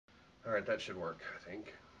Alright, that should work, I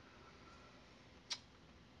think.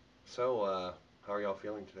 So, how are y'all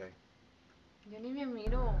feeling today? Yo ni me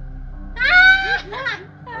miro. How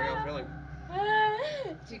are y'all feeling?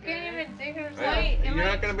 She can't even see herself. Hey, Am you're I-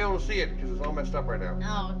 not going to be able to see it because it's all messed up right now.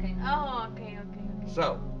 Oh, okay. Oh, okay, okay, okay.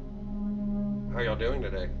 So, how are y'all doing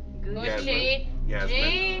today? Gucci. Yasmin,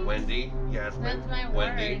 Jinx. Wendy, Yasmin, That's my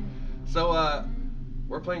Wendy. word. So,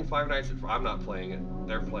 we're playing Five Nights at... I'm not playing it.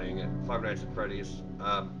 They're playing it. Five Nights at Freddy's.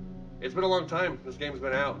 It's been a long time. This game's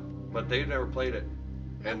been out, but they've never played it.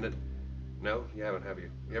 And it, no, you haven't, have you?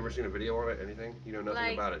 You ever seen a video on it? Anything? You know nothing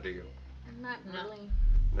Like- about it, do you? Not No. really.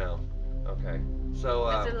 No. Okay. So,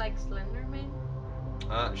 Is it like Slenderman?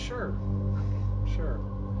 sure, Okay. sure.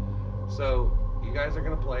 So, you guys are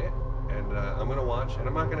gonna play it, and I'm gonna watch, and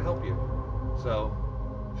I'm not gonna help you. So,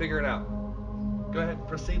 figure it out. Go ahead,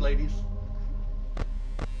 proceed, ladies.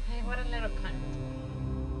 Hey, what a little cunt.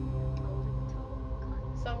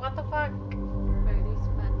 So what the fuck? Freddy's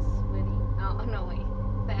Fat Sweaty. Oh, no, wait.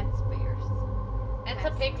 Fat Bears. It's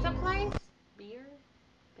a pizza place? Beer?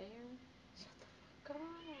 Bear? Shut the fuck up.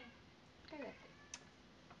 Cállate.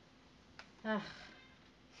 Ugh.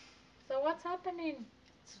 So what's happening?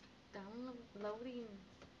 It's downloading.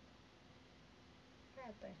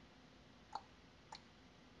 Espérate.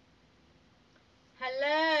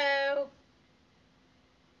 Hello.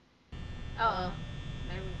 Oh,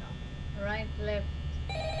 there we go. Right, left.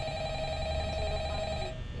 Until the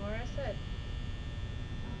phone Where is it?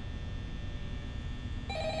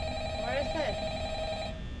 Where is it?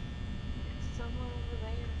 It's somewhere over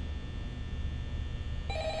there.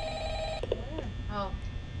 Where? Oh.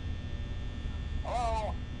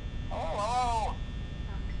 Hello? Hello?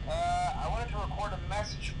 I wanted to record a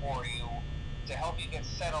message for you to help you get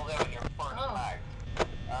settled in on your first Oh. night.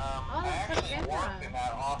 I that's a actually camera. worked in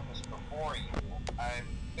that office before you.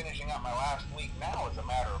 I'm finishing up my last week now, as a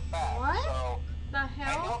matter of fact. What? So, The I know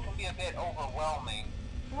hell? it can be a bit overwhelming,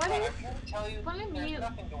 What but is... I'm here to tell you Put it there's mute.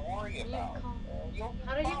 nothing to worry Mute about. call. You'll be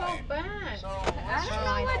How do you go fine. back? So, I let's don't just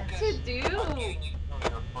know what focus to do. on getting you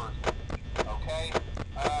through your first week, okay?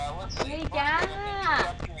 Let's see. Hey, First, yeah. there's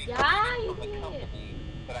an introductory Yeah, briefing you from the did. company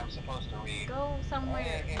that I'm supposed to read. Go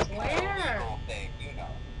somewhere. It's kind of a Where? legal thing, you know.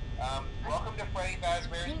 Welcome to Freddy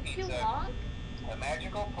Fazbear's Can't you Pizza, walk? a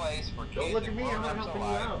magical place for Don't kids look at and me, I'm not grown-ups helping you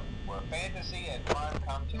alike, out. where fantasy and fun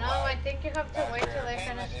come to No, I life. think you have to wait till they Fazbear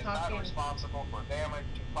finish Entertainment is not talking. responsible for damage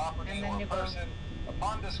to property And then or you go. person.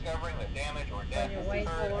 Upon discovering that damage or So death you has wait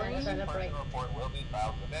occurred, a and missing celebrate. person report will be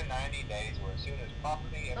filed within 90 days or as soon as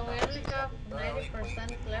property and So we premises only have have been thoroughly cleaned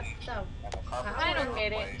 90% and left bleached of and the carpets I power. don't been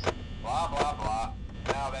get it. replaced. Blah, blah, blah.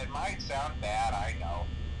 Now, that might sound bad, I know,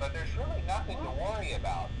 but there's really nothing to worry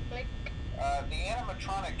about. Click. The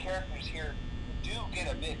animatronic characters here do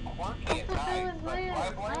get a bit quirky What at the hell night, is but do I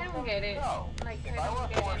this? blame I don't them? get it. No. Like, If I I don't were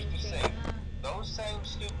get forced to anything. sing those same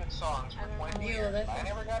stupid songs for I don't know. 20 Ew, years this and I is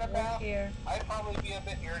never got a way bath, here. I'd probably be a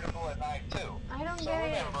bit irritable at night too. I don't So get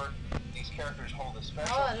it. remember, these characters hold a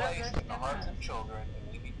special Oh, look, place there's in the hearts of cameras. children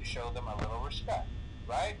and we need to show them a little respect,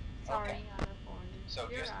 right? Sorry, Okay. out of order. So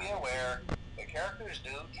You're just be out of aware, order. the characters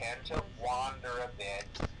do tend to wander a bit.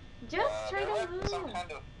 Just try They're to left in some move.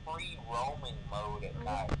 kind of free roaming mode at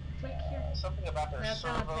night. Click here. Something about their That's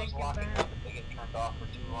gonna servos take you locking back. up if they get turned off for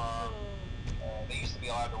too long. They used to be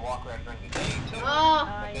allowed to walk around during the day too. Oh!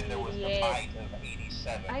 But then there was the Idiot. bite of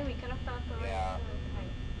 87. Ay, mi cara estaba toda Yeah.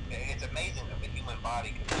 ahí. It's amazing that the human body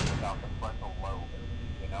can live without the frontal lobe,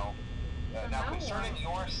 you know? Now, How? concerning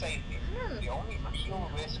your safety, the only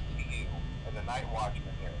real risk to you as a night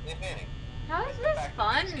watchman here, if any, How is is the this fact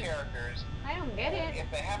fun? that these characters, I don't get it.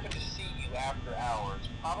 if they happen to see you after hours,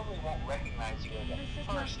 probably won't recognize you as This a is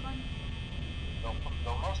not person. fun.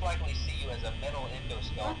 They'll most likely see you as a metal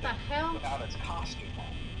endoskeleton What the hell? without its costume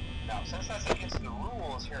on. Now, since that's against the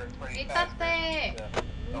rules here at Freddy Quítate. Fazbear's Pizza,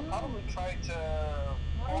 they'll probably try to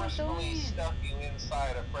What are you forcefully doing? stuff you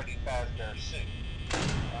inside a Freddy Fazbear suit.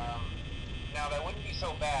 Now, that wouldn't be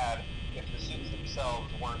so bad if the suits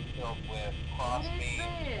themselves weren't filled with cross-beam,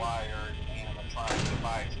 this? wired, animatronic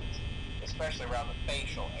devices, especially around the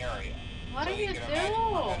facial area. What So do you can imagine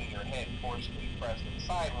how do? having your head forcibly pressed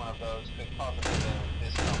inside one of those could cause a bit of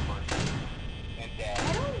discomfort and I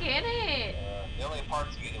death. don't get it. The only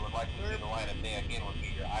parts of you that would likely see the light of day again would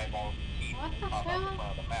be your eyeballs and teeth What that the pop out hell? the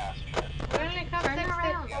front of the mask. We only have Turn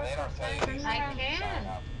around. 64%. Yeah, they don't tell you these I things when you sign can.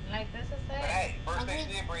 up. Like this is But it. hey, first Okay.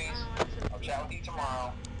 station of the breeze. I'll chat with you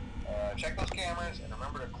tomorrow. Check those cameras and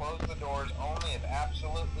remember to close the doors only if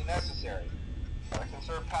absolutely necessary. Gotta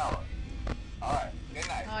conserve power. Alright, good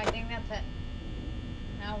night. Oh, I think that's it.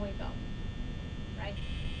 Now we go. Right?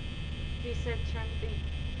 He said turn the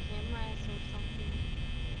cameras or something.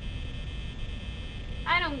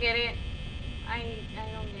 I don't get it. I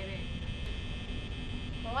don't get it.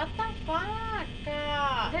 What the fuck?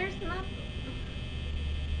 There's not.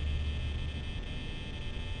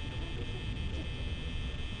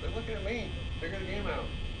 They're looking at me. Figure the game out.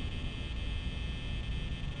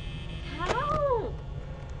 How?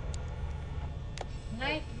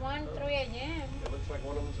 Night 1, 3 a.m. It looks like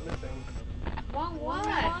one of them's missing. One One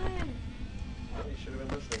what? one. Well, you should have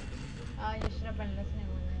been listening. Oh, you should have been listening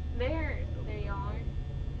when There you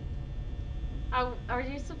are. Are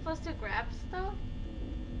you supposed to grab stuff?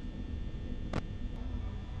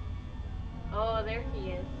 Oh, there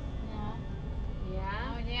he is. No.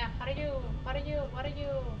 Yeah. Oh yeah. How do you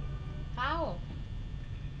how?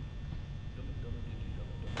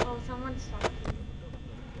 Oh, someone's talking.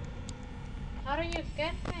 How do you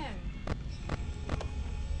get him?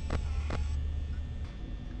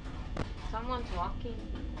 Someone's walking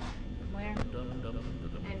Where?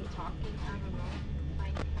 and talking. I don't know.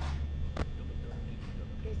 Like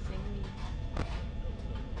he's singing.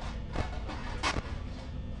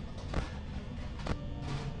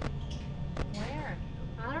 Where?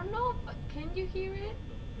 I don't know. But can you hear it?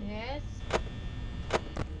 Yes.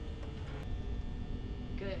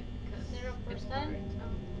 Good, cause it's 0%. words. Nothing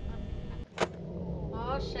happened.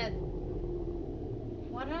 Oh shit.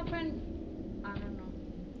 What happened? I don't know.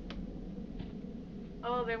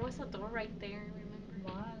 Oh, there was a door right there.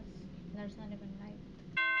 Remember? Was. There's not even light.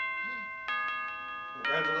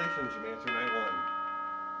 Congratulations, you made it through night one.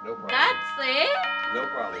 No problem. That's it. No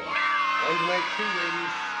problem. On to night two,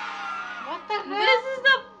 ladies. What the hell? This is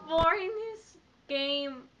the boringest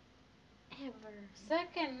game ever.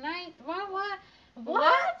 Second night. What?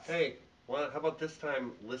 What? Hey, well, how about this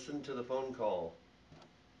time? Listen to the phone call.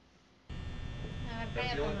 A ver,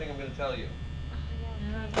 That's the cállate. only thing I'm going to tell you. Oh,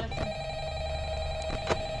 yeah, A okay. ver, listen.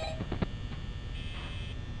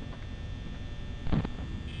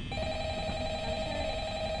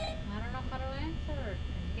 I don't know how to answer.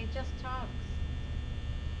 He just talks.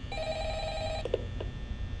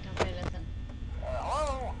 Okay, listen.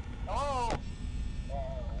 Hello? Hello?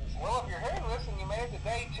 Well, if you're hearing this and you made it to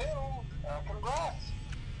day two, congrats.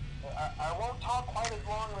 I won't talk quite as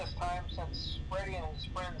long this time since Freddy and his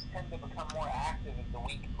friends tend to become more active as the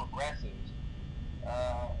week progresses.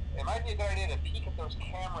 It might be a good idea to peek at those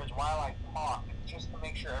cameras while I talk, just to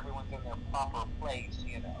make sure everyone's in their proper place,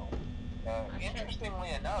 you know. Interestingly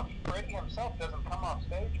enough, Freddy himself doesn't come off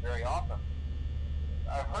stage very often.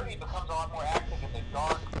 I've heard he becomes a lot more active in the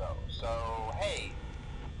dark, though, so hey,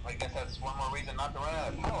 I guess that's one more reason not to run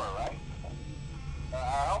out of power, right?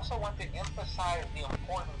 I also want to emphasize the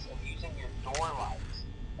importance of using your door lights.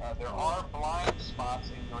 There are blind spots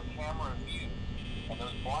in your camera view, and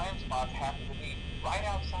those blind spots happen to be right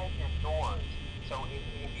outside your doors. So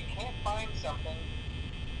if you can't find something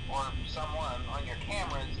or someone on your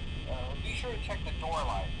cameras, be sure to check the door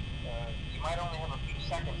light. You might only have a few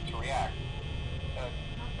seconds to react.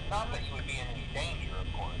 Not that you would be in any danger, of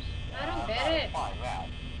course. I don't get I'm not it. implying that.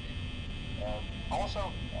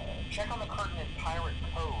 Also, check on the curtain in Pirate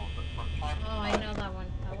Cove from time to Oh, I time. know that one.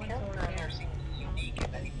 That The one's character over in there here. seems unique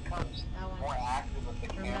in that he becomes That one. more active if the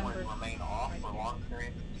cameras Remember. remain off Right for here. long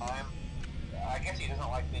periods of time. I guess he doesn't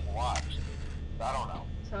like being watched. I don't know.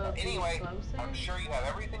 So do you Anyway, close it? I'm sure you have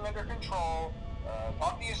everything under control.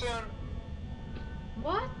 Talk to you soon.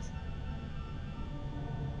 What?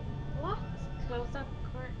 What? Close the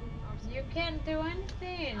curtain or something. You can't do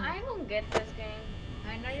anything. I don't get this game.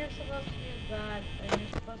 I know you're supposed to use that, and you're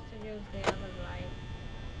supposed to use the other light.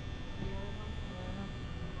 The other one.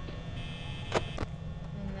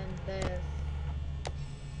 And then this.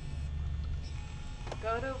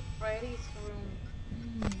 Go to Freddy's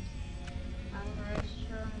room. I don't know.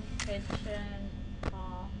 Restroom, kitchen,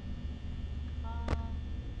 hall.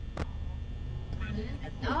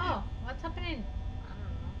 Oh, what's happening? I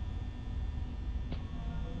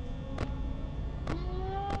don't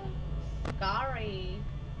know. Scary.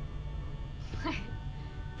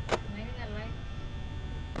 Maybe the light.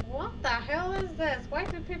 What the hell is this? Why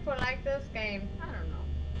do people like this game? I don't know.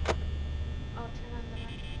 Oh, turn on the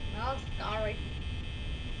light. Oh, scary.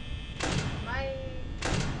 Bye.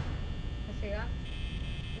 Is he gone?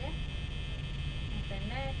 Yeah. Okay,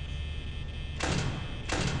 next.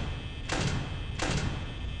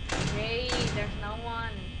 Hey, there's no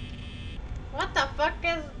one. What the fuck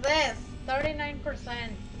is this?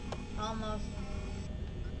 39%. Almost.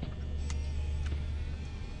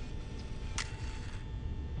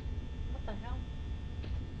 What the hell?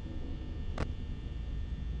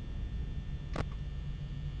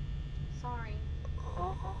 Sorry.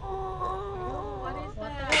 Oh, what is What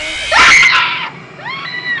the that? hell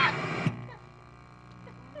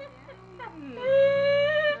is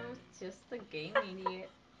game, idiot.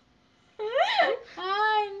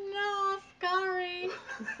 I know, scary.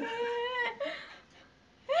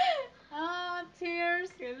 Oh, tears,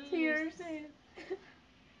 Qué tears. lucid.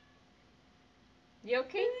 You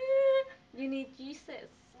okay? You need Jesus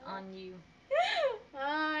on you.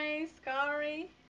 Hi, scary.